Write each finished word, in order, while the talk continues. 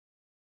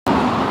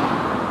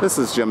This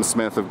is Jim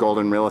Smith of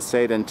Golden Real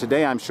Estate, and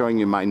today I'm showing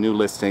you my new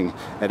listing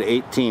at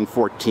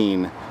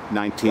 1814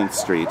 19th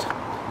Street.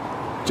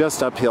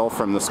 Just uphill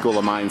from the School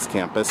of Mines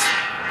campus.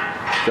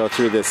 Go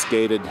through this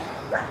gated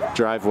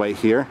driveway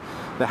here.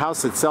 The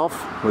house itself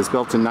was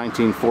built in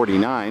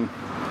 1949,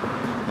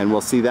 and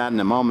we'll see that in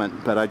a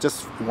moment, but I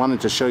just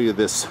wanted to show you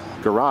this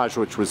garage,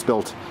 which was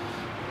built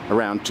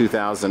around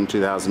 2000,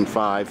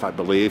 2005, I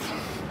believe.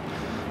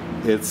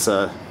 It's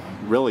a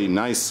really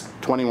nice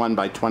 21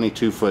 by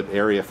 22 foot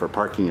area for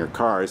parking your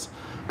cars,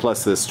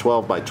 plus this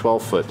 12 by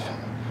 12 foot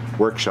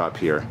workshop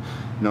here.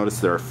 Notice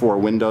there are 4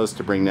 windows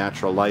to bring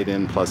natural light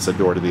in, plus a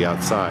door to the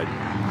outside.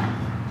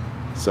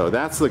 So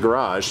that's the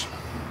garage.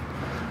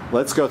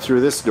 Let's go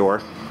through this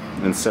door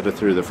instead of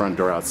through the front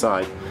door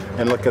outside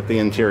and look at the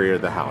interior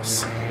of the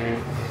house.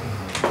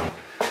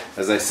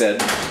 As I said,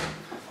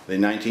 the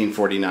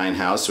 1949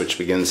 house, which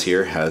begins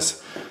here,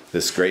 has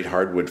this great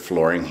hardwood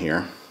flooring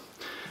here.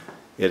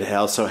 It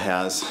also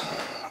has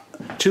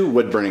 2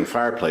 wood-burning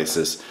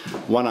fireplaces,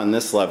 one on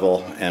this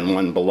level and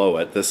one below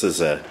it. This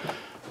is a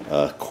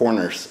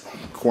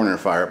corner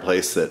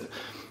fireplace that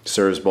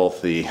serves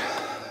both the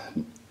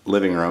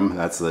living room,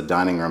 that's the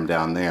dining room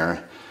down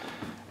there,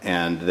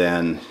 and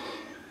then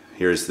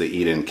here's the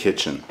eat-in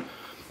kitchen.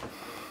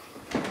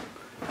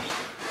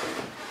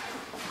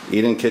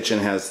 Eat-in kitchen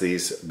has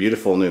these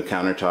beautiful new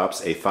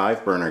countertops, a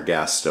 5-burner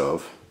gas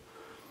stove,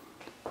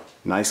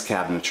 nice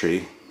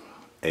cabinetry,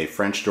 a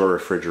French door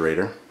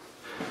refrigerator,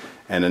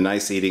 and a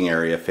nice eating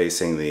area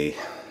facing the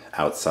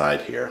outside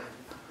here.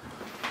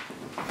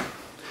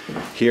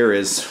 Here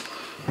is,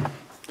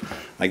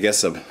 I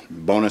guess, a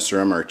bonus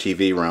room or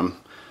TV room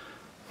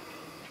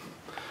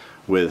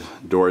with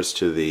doors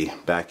to the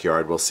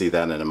backyard. We'll see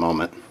that in a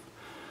moment.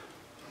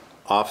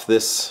 Off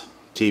this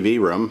TV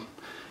room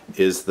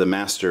is the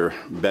master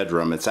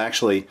bedroom. It's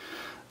actually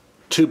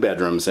 2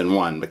 bedrooms in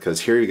one,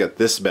 because here you got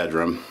this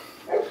bedroom,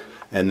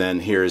 and then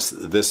here's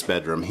this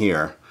bedroom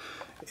here.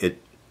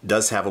 It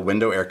does have a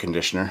window air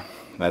conditioner.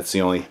 That's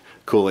the only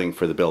cooling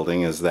for the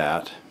building, is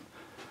that.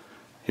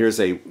 Here's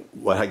a,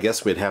 what I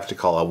guess we'd have to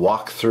call a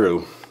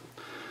walk-through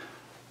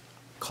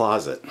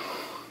closet,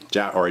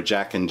 or a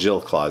Jack and Jill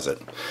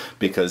closet,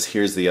 because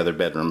here's the other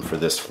bedroom for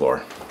this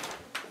floor.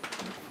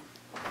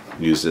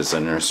 Used as a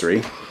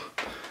nursery.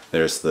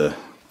 There's the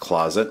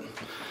closet,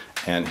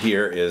 and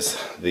here is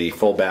the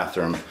full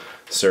bathroom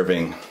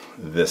serving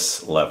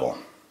this level.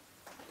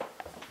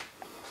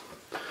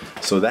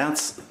 So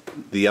that's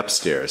the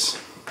upstairs.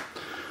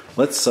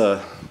 Let's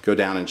go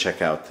down and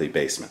check out the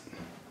basement.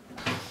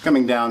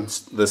 Coming down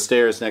the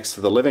stairs next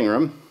to the living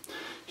room,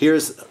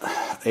 here's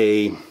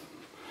a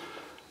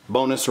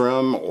bonus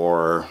room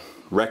or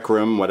rec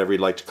room, whatever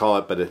you'd like to call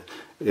it, but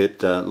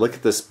look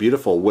at this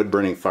beautiful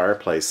wood-burning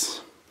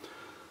fireplace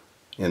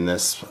in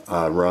this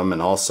room,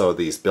 and also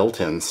these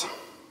built-ins.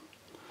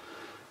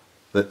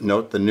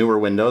 Note the newer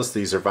windows.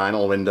 These are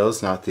vinyl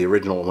windows, not the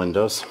original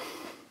windows.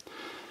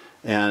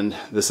 And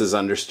this is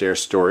understairs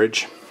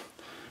storage.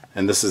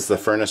 And this is the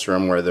furnace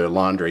room where their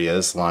laundry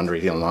is,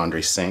 laundry and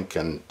laundry sink,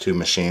 and 2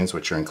 machines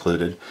which are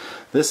included.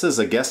 This is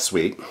a guest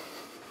suite,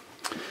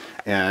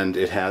 and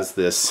it has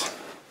this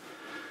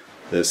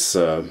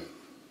updated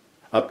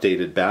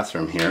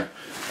bathroom here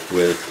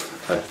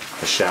with a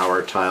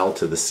shower tile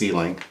to the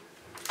ceiling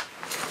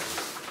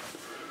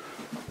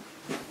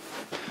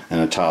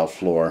and a tile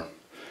floor.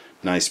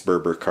 Nice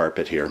Berber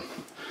carpet here.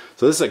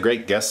 So this is a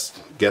great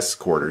guest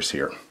quarters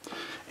here.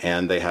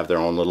 And they have their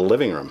own little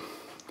living room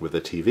with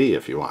a TV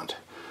if you want.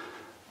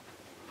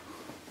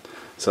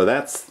 So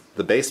that's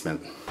the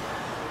basement.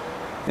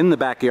 In the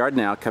backyard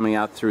now, coming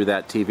out through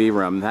that TV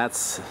room,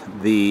 that's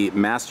the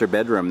master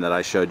bedroom that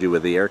I showed you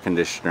with the air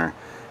conditioner.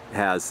 It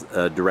has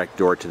a direct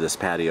door to this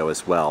patio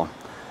as well.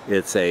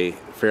 It's a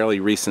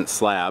fairly recent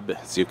slab.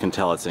 As you can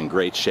tell, it's in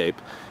great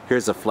shape.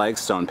 Here's a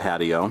flagstone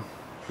patio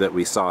that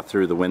we saw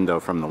through the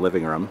window from the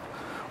living room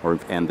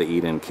and the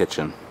eat-in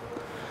kitchen.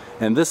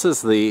 And this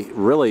is the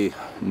really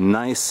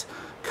nice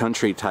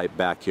country type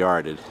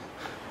backyard.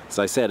 As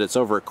I said, it's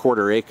over a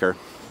 1/4 acre.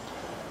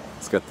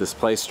 It's got this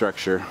play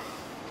structure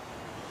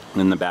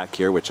in the back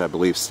here, which I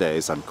believe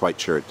stays. I'm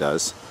quite sure it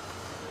does,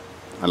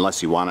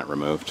 unless you want it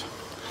removed.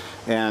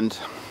 And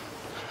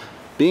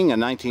being a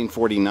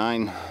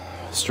 1949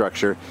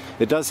 structure,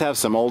 it does have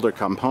some older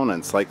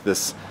components, like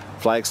this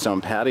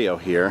flagstone patio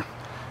here,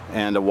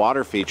 and a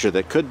water feature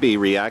that could be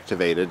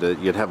reactivated.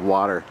 You'd have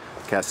water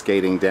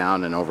cascading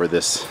down and over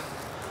this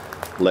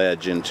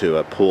ledge into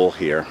a pool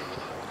here,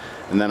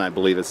 and then I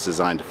believe it's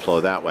designed to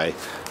flow that way.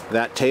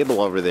 That table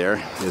over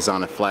there is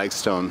on a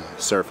flagstone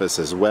surface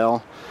as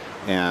well,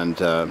 and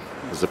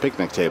is a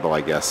picnic table,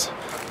 I guess.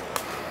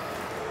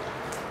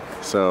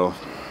 So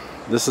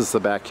this is the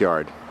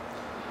backyard.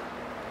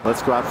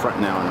 Let's go out front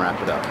now and wrap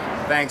it up.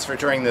 Thanks for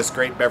touring this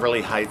great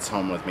Beverly Heights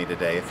home with me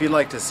today. If you'd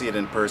like to see it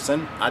in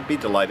person, I'd be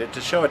delighted to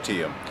show it to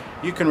you.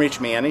 You can reach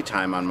me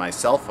anytime on my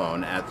cell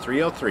phone at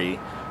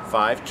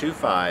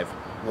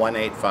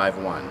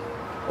 303-525-1851,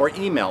 or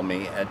email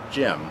me at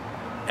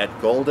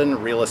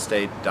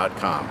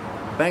jim@goldenrealestate.com.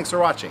 Thanks for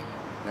watching.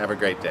 Have a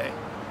great day.